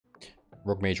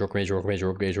Rogue Mage, Rogue Mage, Rogue Mage,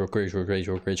 Rogue Mage, Rogue Mage, Rogue Mage,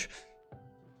 Rogue Mage.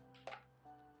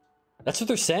 That's what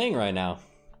they're saying right now.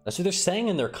 That's what they're saying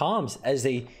in their comms as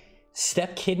they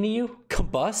step kidney you,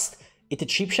 combust, into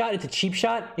cheap shot,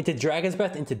 into Dragon's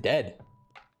Breath, into dead.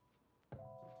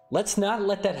 Let's not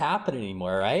let that happen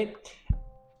anymore, right?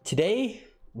 Today,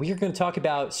 we are going to talk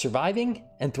about surviving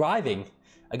and thriving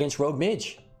against Rogue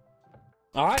Mage.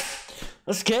 All right,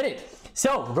 let's get it.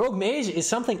 So, Rogue Mage is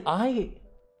something I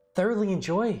thoroughly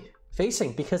enjoy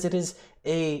facing because it is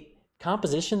a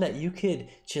composition that you could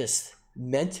just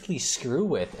mentally screw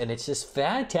with, and it's just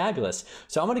fantabulous.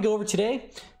 So I'm going to go over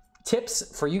today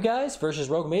tips for you guys versus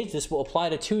Rogue Mage. This will apply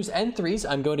to 2s and 3s.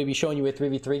 I'm going to be showing you a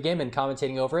 3v3 game and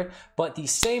commentating over it, but the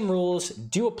same rules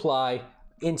do apply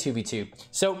in 2v2.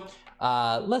 So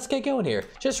let's get going here.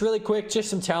 Just really quick, just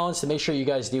some talents to make sure you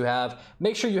guys do have.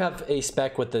 Make sure you have a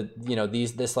spec with the, you know,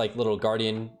 this like little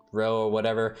Guardian row or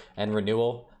whatever, and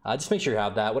renewal. Just make sure you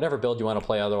have that. Whatever build you want to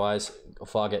play, otherwise, go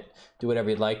flog it. Do whatever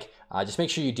you'd like. Just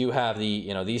make sure you do have the,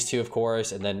 you know, these two, of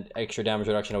course, and then extra damage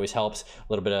reduction always helps. A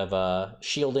little bit of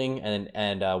shielding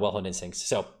and well-honed instincts.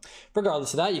 So,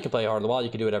 regardless of that, you can play Heart of the Wild. You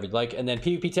can do whatever you'd like. And then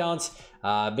PvP talents,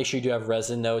 make sure you do have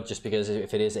Resin, though, just because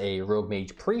if it is a Rogue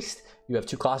Mage Priest, you have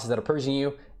 2 classes that are purging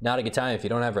you. Not a good time if you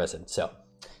don't have Resin. So,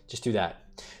 just do that.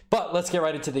 But let's get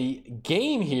right into the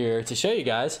game here to show you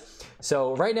guys.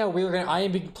 So right now I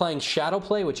am playing Shadow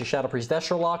Play, which is Shadow Priest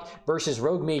Destro Lock, versus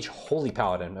Rogue Mage Holy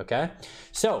Paladin. Okay,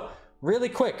 so really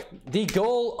quick, the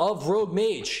goal of Rogue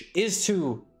Mage is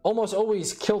to almost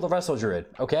always kill the Resto Druid.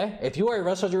 Okay, if you are a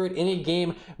Resto Druid in a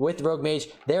game with Rogue Mage,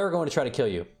 they are going to try to kill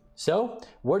you. So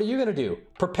what are you going to do?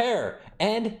 Prepare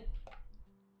and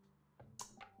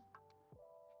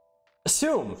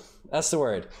assume. That's the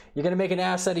word. You're going to make an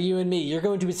ass out of you and me. You're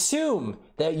going to assume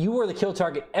that you are the kill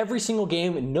target every single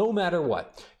game, no matter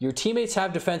what. Your teammates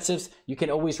have defensives. You can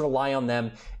always rely on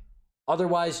them.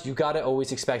 Otherwise, you got to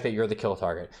always expect that you're the kill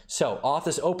target. So off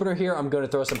this opener here, I'm going to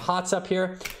throw some hots up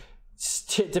here.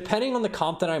 Depending on the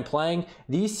comp that I'm playing,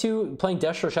 these two playing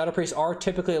Destro Shadow Priest are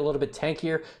typically a little bit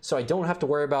tankier, so I don't have to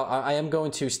worry about. I am going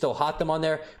to still hot them on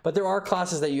there, but there are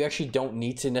classes that you actually don't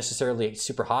need to necessarily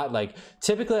super hot. Like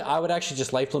typically, I would actually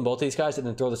just life bloom both of these guys and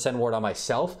then throw the Send Ward on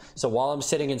myself. So while I'm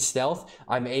sitting in stealth,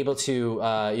 I'm able to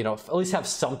you know, at least have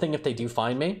something if they do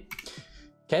find me.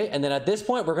 Okay, and then at this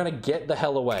point, we're gonna get the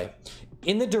hell away.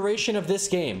 In the duration of this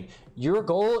game, your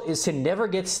goal is to never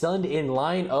get stunned in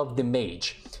line of the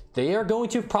Mage. They are going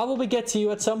to probably get to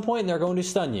you at some point and they're going to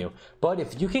stun you. But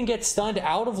if you can get stunned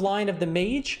out of line of the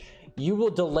Mage, you will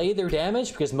delay their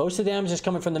damage because most of the damage is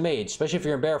coming from the Mage, especially if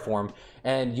you're in bear form,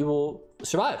 and you will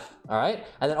survive, all right?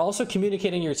 And then also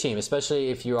communicating your team, especially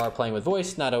if you are playing with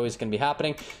voice, not always going to be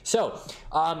happening. So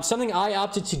something I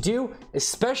opted to do,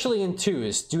 especially in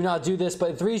 2s, do not do this, but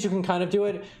in 3s you can kind of do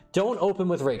it. Don't open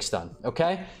with Rake Stun,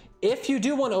 okay? If you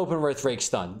do want to open with Rake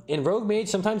Stun, in Rogue Mage,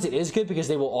 sometimes it is good because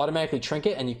they will automatically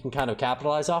trinket and you can kind of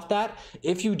capitalize off that.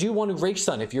 If you do want to Rake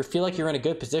Stun, if you feel like you're in a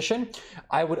good position,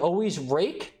 I would always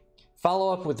Rake,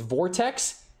 follow up with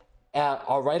Vortex,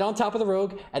 right on top of the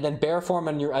Rogue, and then Bear Form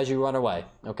as you run away,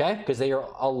 okay? Because they are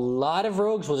a lot of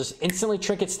Rogues will just instantly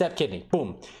trinket Step Kidney.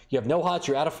 Boom. You have no hots,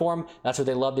 you're out of form. That's what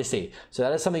they love to see. So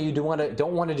that is something you don't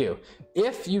want to do.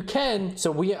 If you can,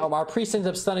 so our priest ends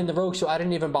up stunning the Rogue, so I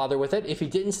didn't even bother with it. If he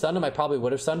didn't stun him, I probably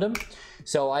would have stunned him.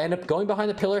 So I end up going behind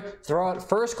the pillar, throw out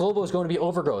first. Global is going to be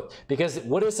Overgrowth, because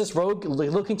what is this Rogue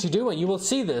looking to do? And you will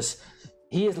see this.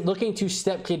 He is looking to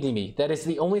Step Kidney me. That is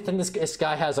the only thing this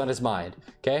guy has on his mind,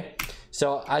 okay?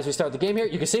 So as we start the game here,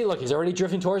 you can see, look, he's already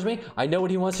drifting towards me. I know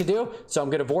what he wants to do, so I'm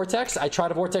going to Vortex. I try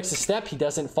to Vortex a step. He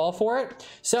doesn't fall for it.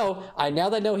 So now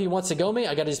that I know he wants to go me,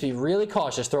 I got to just be really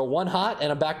cautious. Throw one hot,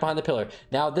 and I'm back behind the pillar.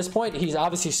 Now at this point, he's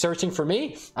obviously searching for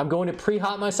me. I'm going to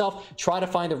pre-hot myself, try to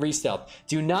find a re-stealth.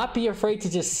 Do not be afraid to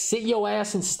just sit your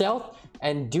ass in stealth,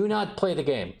 and do not play the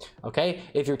game, okay?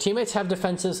 If your teammates have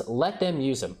defenses, let them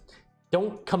use them.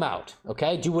 Don't come out,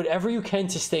 okay? Do whatever you can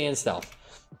to stay in stealth.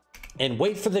 And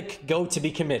wait for the go to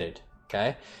be committed,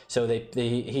 okay? So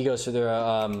he goes for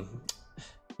the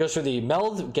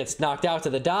meld, gets knocked out to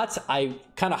the dots. I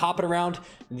kind of hop it around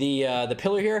the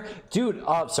pillar here. Dude,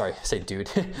 sorry, I say dude.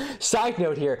 Side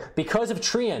note here, because of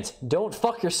treant, don't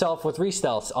fuck yourself with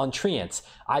re-stealths on treants.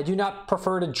 I do not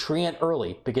prefer to treant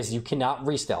early because you cannot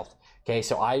re-stealth. Okay,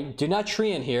 so I do not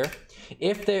treant here.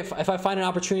 If I find an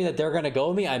opportunity that they're going to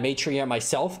go me, I may treant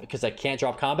myself because I can't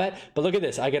drop combat. But look at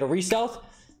this. I get a re-stealth.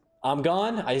 I'm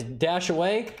gone. I dash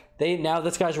away. Now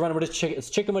this guy's running with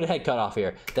his chicken with a head cut off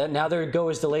here. Now their go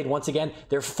is delayed once again.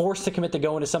 They're forced to commit to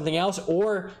go into something else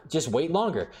or just wait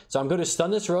longer. So I'm going to stun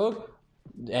this Rogue,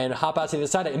 and hop out to the other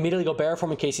side. I immediately go barrel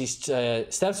form in case he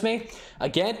steps me.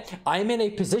 Again, I'm in a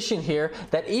position here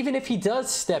that even if he does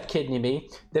step kidney me,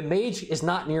 the mage is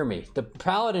not near me. The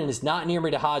paladin is not near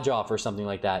me to hodge off or something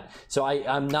like that. So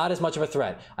I'm not as much of a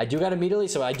threat. I do got immediately,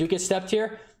 so I do get stepped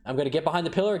here. I'm going to get behind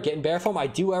the pillar, get in bear form. I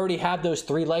do already have those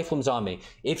 3 life looms on me.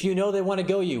 If you know they want to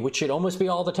go you, which should almost be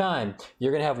all the time,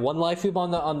 you're going to have 1 life loom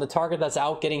on the target that's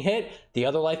out getting hit, the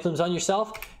other life looms on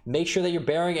yourself. Make sure that you're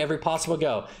bearing every possible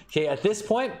go. Okay, at this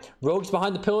point, rogue's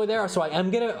behind the pillar there, so I am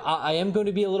going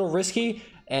to be a little risky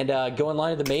and go in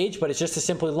line of the mage, but it's just a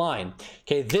simple line.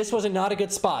 Okay, this was not a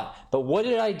good spot, but what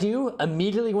did I do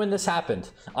immediately when this happened?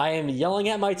 I am yelling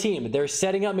at my team. They're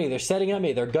setting up me. They're setting up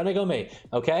me. They're gonna go me.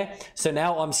 Okay, so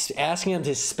now I'm asking them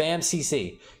to spam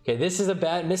CC. Okay, this is a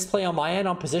bad misplay on my end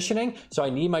on positioning, so I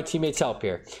need my teammates' help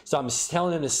here. So I'm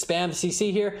telling him to spam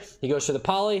CC here. He goes for the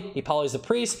poly. He polys the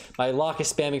priest. My lock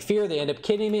is spamming fear. They end up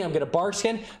kidding me. I'm gonna bark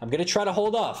skin. I'm gonna try to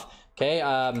hold off. Okay,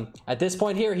 at this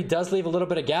point here, he does leave a little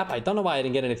bit of gap. I don't know why I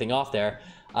didn't get anything off there.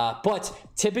 But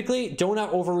typically, do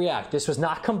not overreact. This was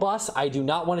not combust. I do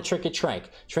not want to trinket trank.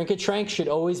 Trinket trank should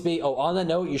always be... Oh, on that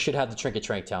note, you should have the trinket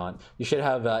trank talent. You should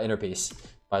have inner peace,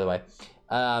 by the way.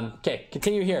 Okay,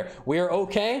 continue here. We are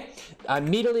okay. I'm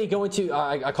immediately going to...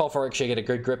 I call for actually get a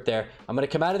good grip there. I'm going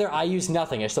to come out of there. I use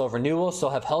nothing. I still have renewal, still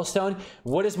have hellstone.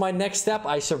 What is my next step?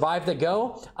 I survived the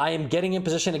go. I am getting in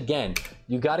position again.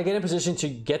 You got to get in position to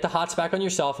get the hots back on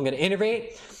yourself. I'm going to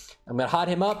innervate. I'm going to hot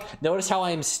him up. Notice how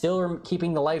I am still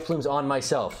keeping the life looms on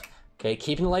myself. Okay,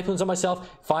 keeping the life looms on myself.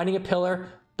 Finding a pillar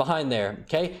behind there.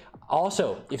 Okay.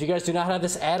 Also, if you guys do not have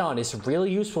this add-on, it's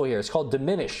really useful here. It's called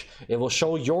Diminish. It will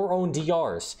show your own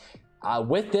DRs.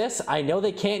 With this, I know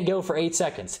they can't go for 8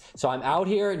 seconds. So I'm out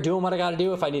here doing what I got to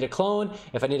do. If I need a clone,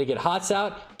 if I need to get hots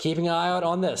out, keeping an eye out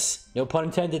on this. No pun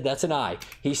intended, that's an eye.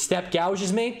 He step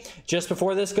gouges me just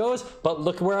before this goes, but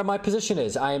look where my position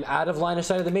is. I am out of line of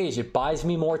sight of the mage. It buys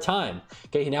me more time.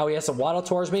 Okay, now he has to waddle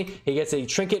towards me. He gets a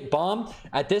trinket bomb.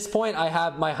 At this point, I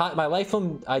have my life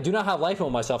loom. I do not have life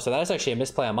loom myself, so that is actually a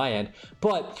misplay on my end.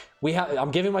 But I'm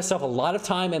giving myself a lot of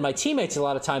time and my teammates a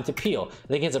lot of time to peel. I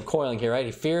think he ends up coiling here, right?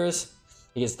 He fears.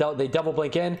 They double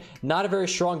blink in. Not a very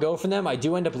strong go from them. I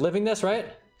do end up living this, right?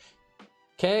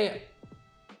 Okay.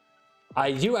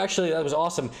 I do actually. That was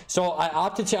awesome. So I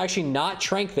opted to actually not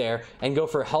trank there and go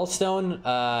for Hellstone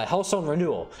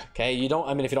Renewal. Okay, you don't.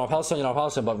 I mean, if you don't have Hellstone, you don't have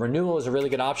Hellstone, but Renewal is a really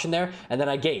good option there. And then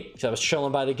I gate. So I was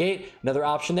chilling by the gate. Another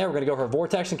option there. We're gonna go for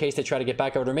Vortex in case they try to get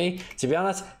back over to me. To be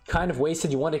honest, kind of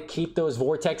wasted. You want to keep those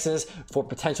Vortexes for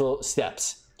potential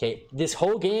steps. Okay, this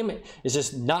whole game is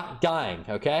just not dying,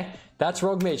 okay? That's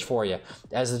Rogue Mage for you,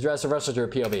 as the rest of Resto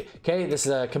POV. Okay, this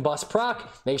is a Combust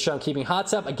proc. Make sure I'm keeping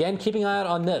hots up. Again, keeping an eye out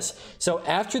on this. So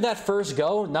after that first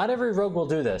go, not every Rogue will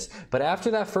do this, but after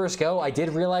that first go, I did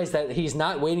realize that he's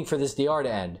not waiting for this DR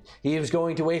to end. He was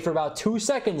going to wait for about 2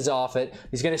 seconds off it.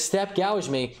 He's going to step gouge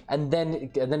me and then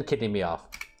kidney me off.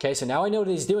 Okay, so now I know that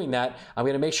he's doing that. I'm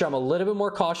going to make sure I'm a little bit more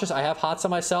cautious. I have hots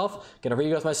on myself. Going to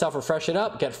re-go with myself, refresh it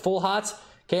up, get full hots.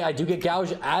 Okay, I do get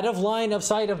gouged out of line of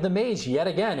sight of the mage yet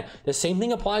again. The same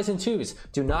thing applies in twos.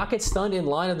 Do not get stunned in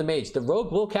line of the mage. The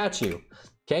rogue will catch you.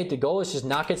 Okay, the goal is just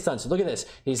not get stunned. So look at this.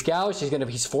 He's gouged.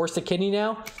 He's forced to kidney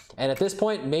now. And at this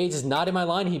point, mage is not in my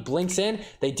line. He blinks in.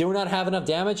 They do not have enough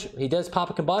damage. He does pop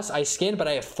a combust. I skin, but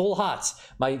I have full hots.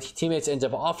 My teammates end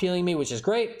up off healing me, which is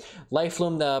great. Life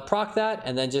Loom proc that,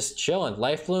 and then just chilling.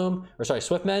 Life Loom, or sorry,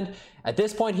 Swift Mend. At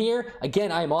this point here,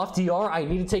 again, I am off DR. I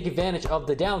need to take advantage of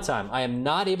the downtime. I am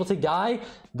not able to die.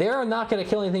 They're not going to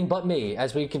kill anything but me,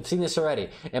 as we can see this already.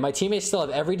 And my teammates still have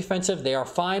every defensive. They are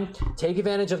fine. Take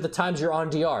advantage of the times you're on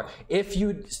DR. If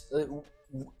you...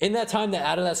 in that time that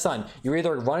out of that stun, you're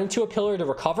either running to a pillar to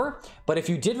recover, but if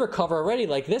you did recover already,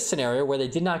 like this scenario where they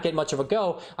did not get much of a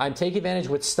go, I'm taking advantage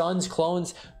with stuns,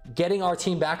 clones, getting our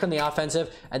team back on the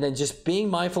offensive, and then just being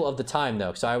mindful of the time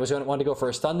though. So I was going to want to go for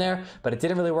a stun there, but it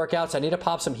didn't really work out, so I need to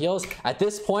pop some heals. At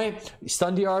this point,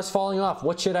 stun DR is falling off.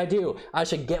 What should I do? I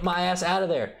should get my ass out of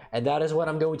there, and that is what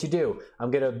I'm going to do. I'm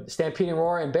going to Stampede and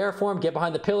Roar in bear form, get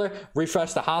behind the pillar,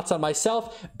 refresh the hots on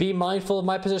myself, be mindful of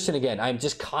my position again. I'm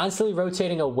just constantly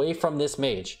rotating away from this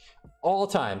mage all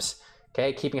times.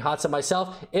 Okay, keeping hots on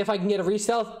myself. If I can get a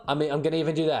re-stealth, I'm gonna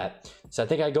even do that. So I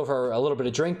think I go for a little bit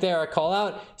of drink there. I call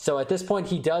out. So at this point,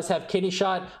 he does have kidney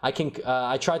shot. I went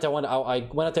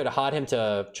out there to hot him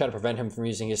to try to prevent him from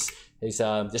using his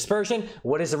dispersion.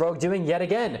 What is the rogue doing yet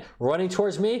again? Running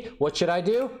towards me. What should I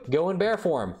do? Go in bear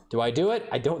form. Do I do it?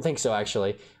 I don't think so,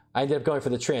 actually. I ended up going for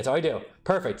the trance. Oh, I do.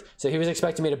 Perfect. So he was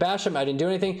expecting me to bash him. I didn't do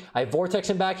anything. I vortex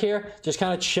him back here, just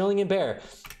kind of chilling in bear.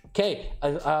 Okay,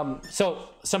 so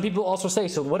some people also say,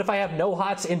 so what if I have no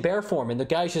hots in bear form and the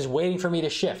guy's just waiting for me to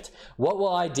shift? What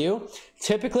will I do?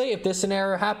 Typically, if this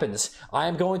scenario happens, I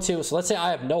am going to, so let's say I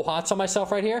have no hots on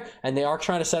myself right here and they are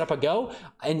trying to set up a go.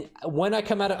 And when I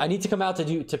come out, I need to come out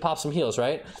to pop some heals,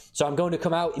 right? So I'm going to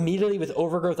come out immediately with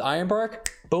Overgrowth Ironbark.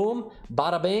 Boom,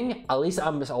 bada bing. At least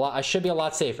I should be a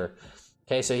lot safer.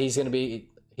 Okay, so he's going to be...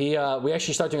 we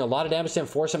actually start doing a lot of damage to him,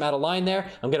 force him out of line there.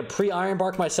 I'm gonna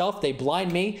pre-Ironbark myself. They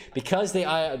blind me because because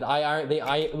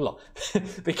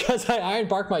I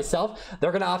Ironbark myself.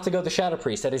 They're gonna opt to go the Shadow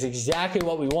Priest. That is exactly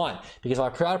what we want because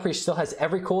our Shadow Priest still has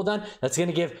every cooldown. That's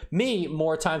gonna give me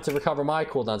more time to recover my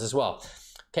cooldowns as well.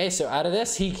 Okay, so out of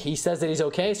this, he says that he's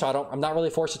okay, so I'm not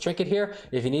really forced to trinket here.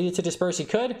 If he needed to disperse, he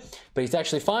could, but he's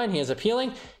actually fine. He ends up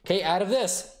healing. Okay, out of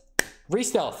this,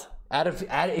 re-stealth.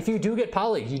 If you do get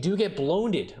poly, you do get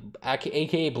blinded,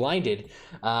 aka blinded,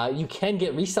 you can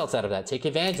get re-stealths out of that. Take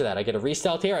advantage of that. I get a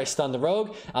re-stealth here. I stun the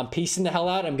rogue. I'm piecing the hell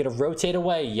out. I'm going to rotate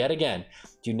away yet again.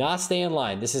 Do not stay in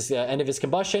line. This is the end of his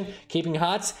combustion. Keeping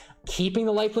hots. Keeping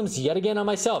the light blooms yet again on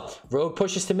myself. Rogue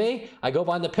pushes to me. I go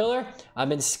behind the pillar.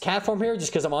 I'm in cat form here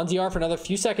just because I'm on DR for another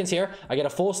few seconds here. I get a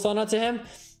full stun onto him.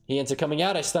 He ends up coming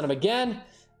out. I stun him again.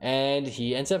 And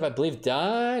he ends up, I believe,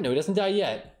 dying. No, he doesn't die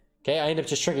yet. Okay, I end up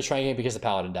just trinket trying because the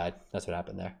paladin died. That's what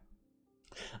happened there.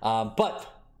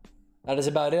 But that is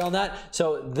about it on that.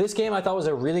 So this game I thought was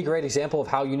a really great example of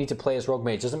how you need to play as Rogue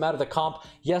Mage. Doesn't matter the comp.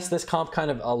 Yes, this comp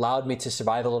kind of allowed me to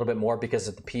survive a little bit more because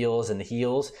of the peels and the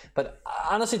heals. But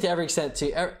honestly, to every extent,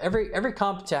 to every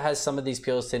comp has some of these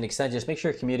peels to an extent. Just make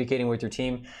sure you're communicating with your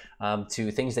team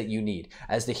to things that you need.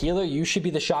 As the healer, you should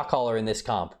be the shot caller in this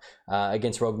comp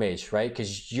against Rogue Mage, right?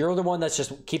 Because you're the one that's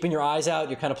just keeping your eyes out.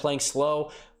 You're kind of playing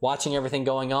slow, watching everything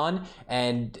going on,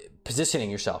 and positioning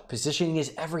yourself. Positioning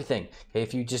is everything. Okay,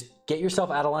 if you just get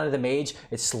yourself out of line of the mage,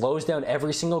 it slows down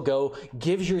every single go,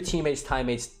 gives your teammates time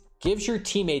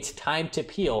to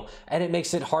peel, and it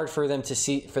makes it hard for them to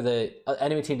see, for the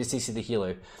enemy team to see the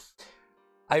healer.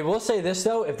 I will say this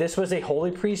though, if this was a Holy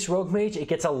Priest Rogue Mage, it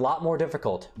gets a lot more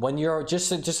difficult. When you're,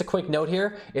 just a quick note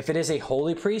here, if it is a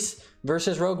Holy Priest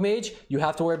versus Rogue Mage, you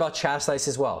have to worry about Chastise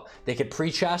as well. They could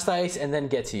pre-Chastise and then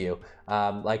get to you.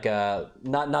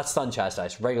 Not stun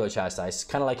Chastise, regular Chastise.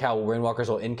 Kind of like how Windwalkers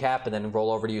will in-cap and then roll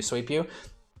over to you, sweep you.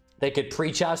 They could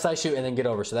pre-chastise you and then get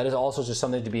over. So that is also just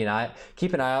something to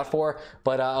keep an eye out for.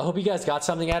 But I hope you guys got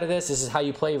something out of this. This is how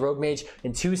you play Rogue Mage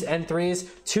in 2s and 3s.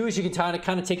 2s, you can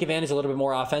kind of take advantage a little bit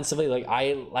more offensively, like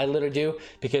I literally do,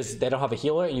 because they don't have a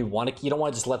healer and you don't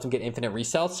want to just let them get infinite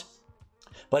resets.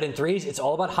 But in 3s, it's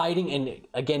all about hiding, and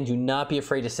again, do not be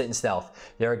afraid to sit in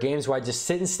stealth. There are games where I just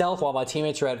sit in stealth while my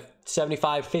teammates are at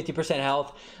 75, 50%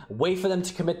 health, wait for them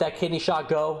to commit that kidney shot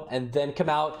go, and then come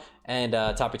out and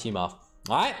top your team off.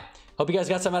 All right, hope you guys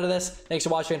got some out of this. Thanks for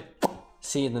watching.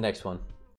 See you in the next one.